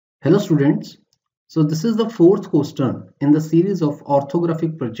Hello students. So this is the fourth question in the series of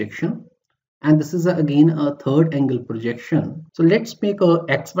orthographic projection, and this is again a third angle projection. So let's make a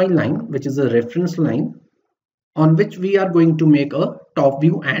XY line, which is a reference line on which we are going to make a top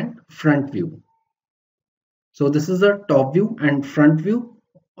view and front view. So this is a top view and front view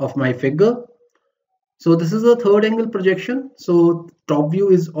of my figure. So this is a third angle projection. So top view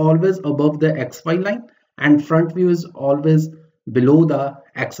is always above the XY line and front view is always below the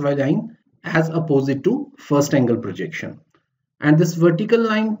XY line as opposite to first angle projection. And this vertical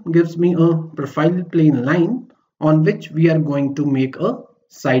line gives me a profile plane line on which we are going to make a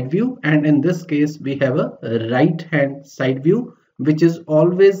side view, and in this case we have a right hand side view which is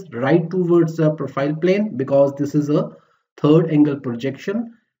always right towards the profile plane because this is a third angle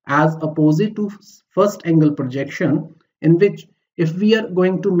projection as opposite to first angle projection, in which if we are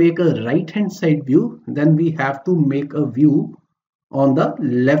going to make a right hand side view, then we have to make a view on the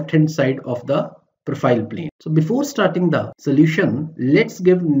left hand side of the profile plane. So before starting the solution, let's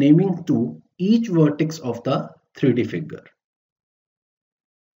give naming to each vertex of the 3D figure.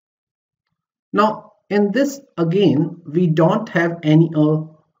 Now in this again we don't have any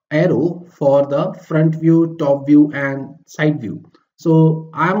arrow for the front view, top view and side view.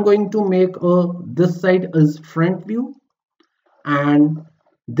 So I'm going to make this side is front view and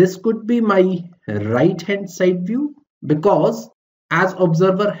this could be my right hand side view, because as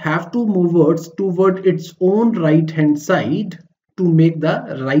observer have to move toward its own right hand side to make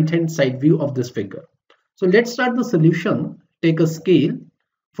the right hand side view of this figure. So let's start the solution. Take a scale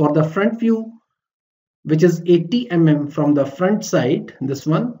for the front view, which is 80 mm from the front side. This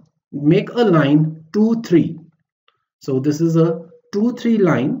one, make a line 2 3. So this is a 2 3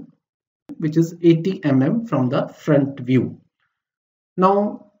 line which is 80 mm from the front view.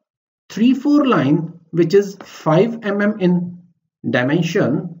 Now 3 4 line which is 5 mm in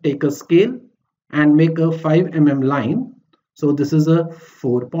dimension, take a scale and make a 5 mm line. So this is a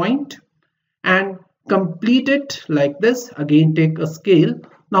 4 point and complete it like this. Again take a scale.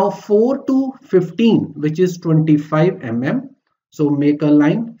 Now 4 to 15 which is 25 mm. So make a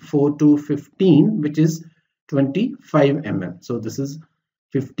line 4 to 15 which is 25 mm. So this is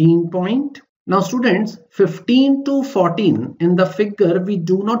 15 point. Now students, 15 to 14 in the figure we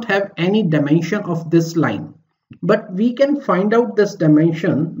do not have any dimension of this line. But we can find out this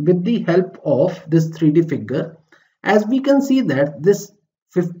dimension with the help of this 3D figure. As we can see that this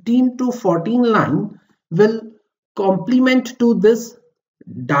 15 to 14 line will complement to this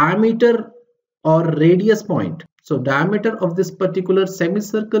diameter or radius point. So diameter of this particular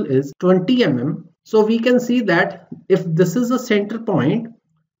semicircle is 20 mm. So we can see that if this is a center point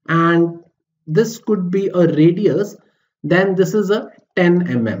and this could be a radius, then this is a 10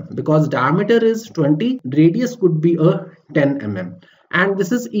 mm, because diameter is 20, radius could be a 10 mm, and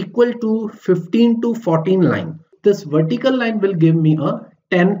this is equal to 15 to 14 line. This vertical line will give me a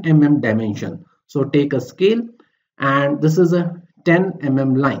 10 mm dimension. So take a scale and this is a 10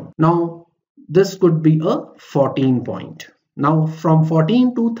 mm line. Now this could be a 14 point. Now from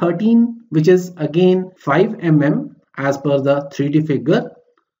 14 to 13, which is again 5 mm as per the 3D figure,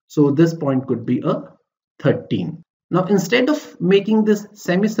 so this point could be a 13. Now instead of making this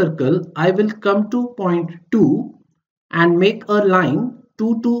semicircle, I will come to point 2 and make a line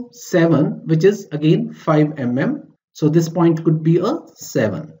 2 to 7 which is again 5 mm. So this point could be a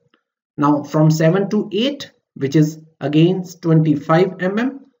 7. Now from 7 to 8 which is again 25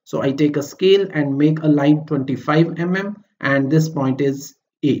 mm. So I take a scale and make a line 25 mm and this point is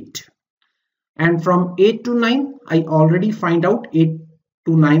 8. And from 8 to 9 I already find out 8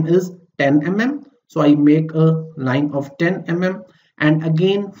 to 9 is 10 mm. So I make a line of 10 mm and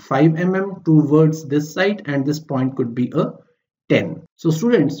again 5 mm towards this side, and this point could be a 10. So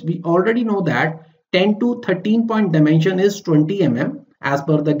students, we already know that 10 to 13 point dimension is 20 mm as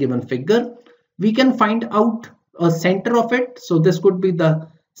per the given figure. We can find out a center of it. So this could be the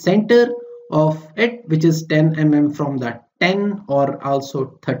center of it, which is 10 mm from the 10 or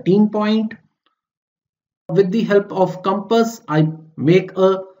also 13 point. With the help of compass, I make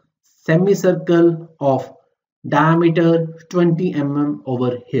a semicircle of diameter 20 mm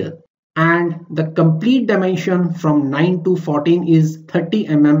over here, and the complete dimension from 9 to 14 is 30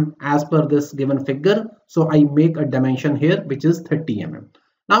 mm as per this given figure. So I make a dimension here which is 30 mm.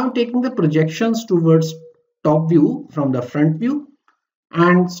 Now I'm taking the projections towards top view from the front view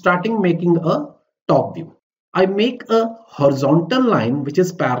and starting making a top view. I make a horizontal line which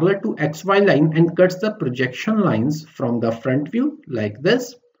is parallel to XY line and cuts the projection lines from the front view like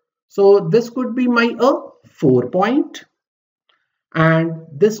this. So this could be my 4 point and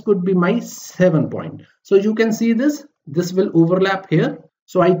this could be my 7 point. So you can see this will overlap here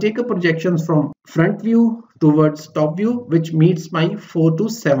So I take a projections from front view towards top view, which meets my 4 to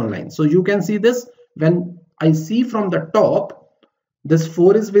 7 line. So you can see this when I see from the top, this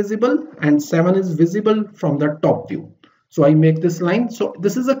 4 is visible and 7 is visible from the top view. So I make this line. So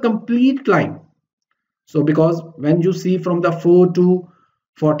this is a complete line. So because when you see from the 4 to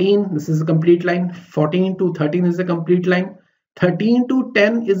 14, this is a complete line. 14 to 13 is a complete line. 13 to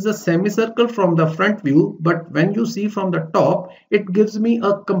 10 is a semicircle from the front view, but when you see from the top, it gives me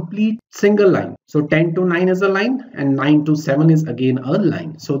a complete single line. So 10 to 9 is a line and 9 to 7 is again a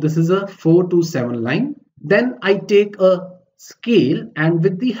line. So this is a 4 to 7 line. Then I take a scale, and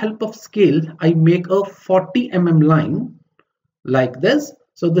with the help of scale, I make a 40 mm line like this.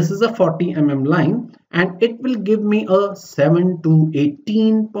 So this is a 40 mm line, and it will give me a 7 to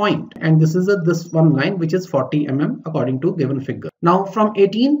 18 point, and this is this one line which is 40 mm according to given figure. Now from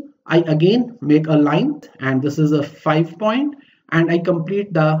 18 I again make a line, and this is a 5 point, and I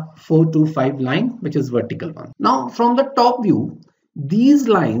complete the 4 to 5 line which is vertical one. Now from the top view, these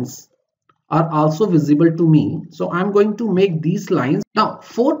lines are also visible to me, so I'm going to make these lines. Now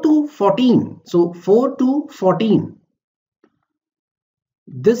 4 to 14, so 4 to 14,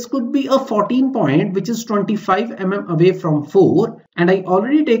 this could be a 14 point which is 25 mm away from 4, and I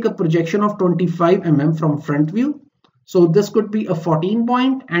already take a projection of 25 mm from front view. So this could be a 14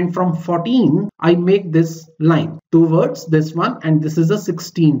 point, and from 14 I make this line towards this one, and this is a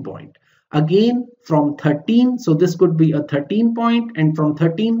 16 point. Again from 13, so this could be a 13 point, and from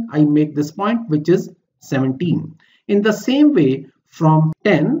 13 I make this point which is 17. In the same way from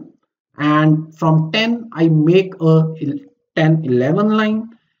 10, and from 10 I make a 10 11 line,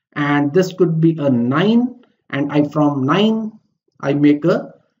 and this could be a 9, and from 9 I make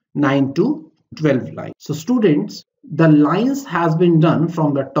a 9 to 12 line. So students, the lines has been done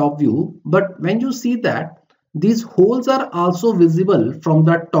from the top view, but when you see that these holes are also visible from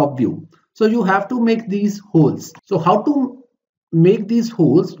the top view, so you have to make these holes. So how to make these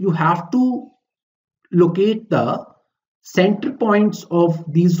holes? You have to locate the center points of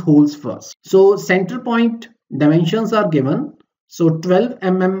these holes first. So center point dimensions are given. So 12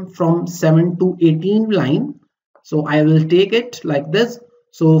 mm from 7 to 18 line. So I will take it like this.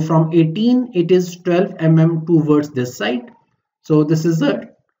 So from 18 it is 12 mm towards this side. So this is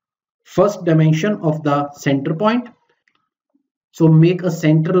the first dimension of the center point. So make a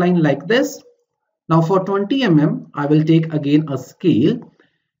center line like this. Now for 20 mm I will take again a scale,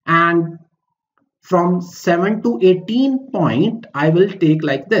 and from 7 to 18 point I will take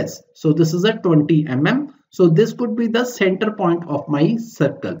like this. So this is a 20 mm. So this could be the center point of my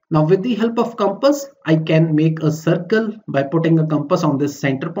circle. Now with the help of compass, I can make a circle by putting a compass on this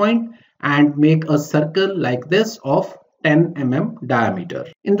center point and make a circle like this of 10 mm diameter.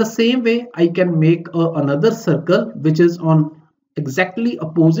 In the same way, I can make another circle which is on exactly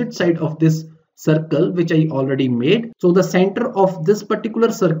opposite side of this circle which I already made. So the center of this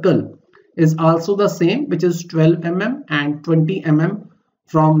particular circle is also the same, which is 12 mm and 20 mm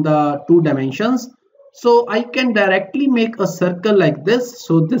from the two dimensions. So I can directly make a circle like this.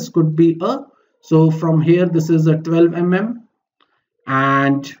 So this could be so from here this is a 12 mm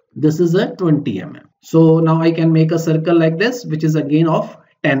and this is a 20 mm. So now I can make a circle like this, which is again of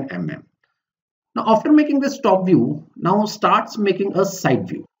 10 mm. Now after making this top view, now starts making a side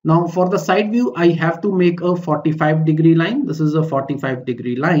view. Now for the side view, I have to make a 45-degree line. This is a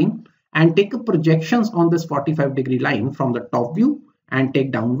 45-degree line, and take a projections on this 45-degree line from the top view and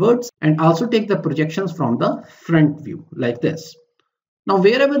take downwards, and also take the projections from the front view like this. Now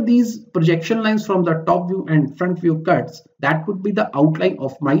wherever these projection lines from the top view and front view cuts, that could be the outline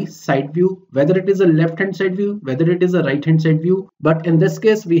of my side view, whether it is a left hand side view, whether it is a right hand side view, but in this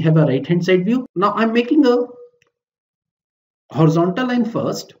case we have a right hand side view. Now I'm making a horizontal line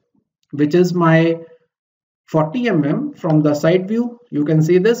first, which is my 40 mm from the side view. You can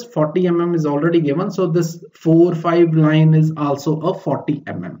see this 40 mm is already given, so this 4-5 line is also a 40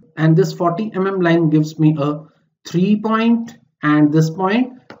 mm, and this 40 mm line gives me a 3 point and this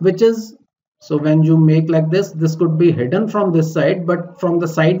point, which is, so when you make like this could be hidden from this side, but from the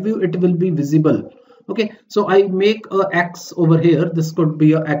side view it will be visible. Okay, so I make a X over here. This could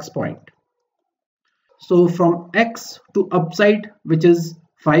be a X point. So from X to upside, which is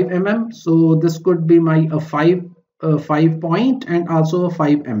 5 mm, so this could be my 5 point and also a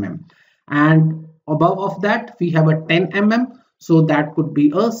 5 mm, and above of that we have a 10 mm, so that could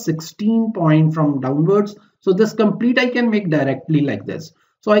be a 16 point from downwards. So this complete I can make directly like this.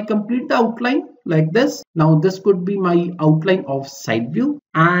 So I complete the outline like this. Now this could be my outline of side view,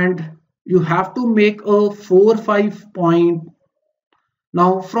 and you have to make a 4-5 point.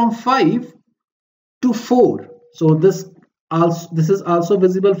 Now from 5 to 4, so this also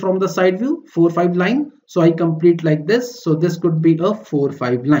visible from the side view, 4 5 line. So I complete like this. So this could be a 4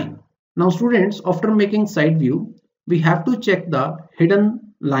 5 line. Now students, after making side view, we have to check the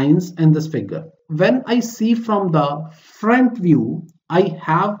hidden lines in this figure. When I see from the front view, I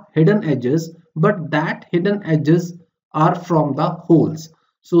have hidden edges, but that hidden edges are from the holes.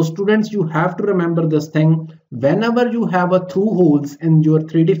 So students, you have to remember this thing. Whenever you have a through holes in your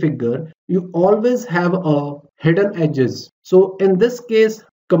 3D figure, you always have a hidden edges. So in this case,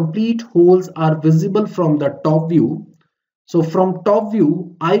 complete holes are visible from the top view. So from top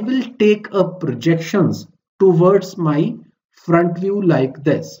view, I will take a projections towards my front view like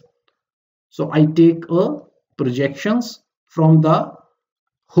this. So I take a projections from the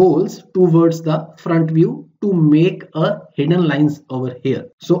holes towards the front view to make a hidden lines over here.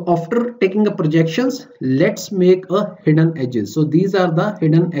 So after taking a projections, let's make a hidden edges. So these are the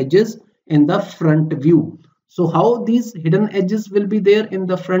hidden edges in the front view. So how these hidden edges will be there in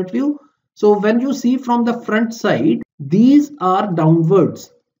the front view? So when you see from the front side, these are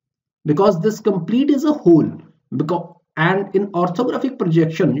downwards because this complete is a hole. And in orthographic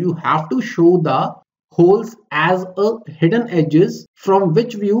projection, you have to show the holes as a hidden edges from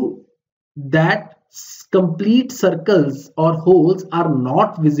which view that complete circles or holes are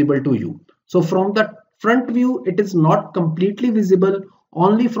not visible to you. So from the front view, it is not completely visible.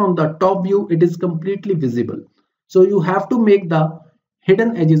 Only from the top view, it is completely visible. So you have to make the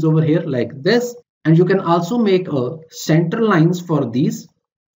hidden edges over here like this. And you can also make a center lines for these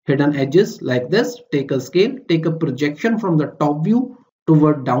hidden edges like this. Take a scale, take a projection from the top view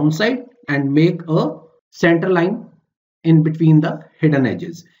toward downside and make a center line in between the hidden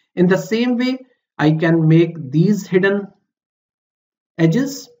edges. In the same way, I can make these hidden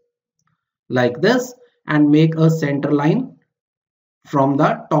edges like this and make a center line from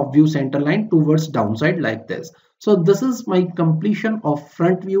the top view center line towards downside like this. So this is my completion of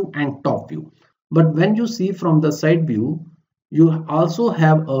front view and top view. But when you see from the side view, you also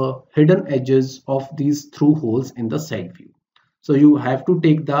have a hidden edges of these through holes in the side view. So you have to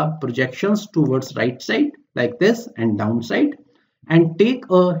take the projections towards right side like this and downside and take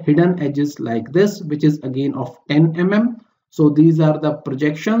a hidden edges like this, which is again of 10 mm. So these are the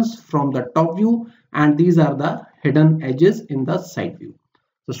projections from the top view and these are the hidden edges in the side view.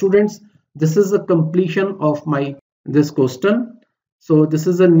 So students, this is the completion of this question. So this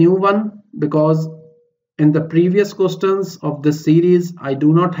is a new one because in the previous questions of this series, I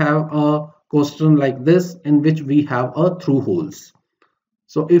do not have a question like this in which we have a through holes.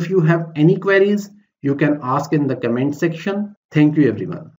 So if you have any queries, you can ask in the comment section. Thank you everyone.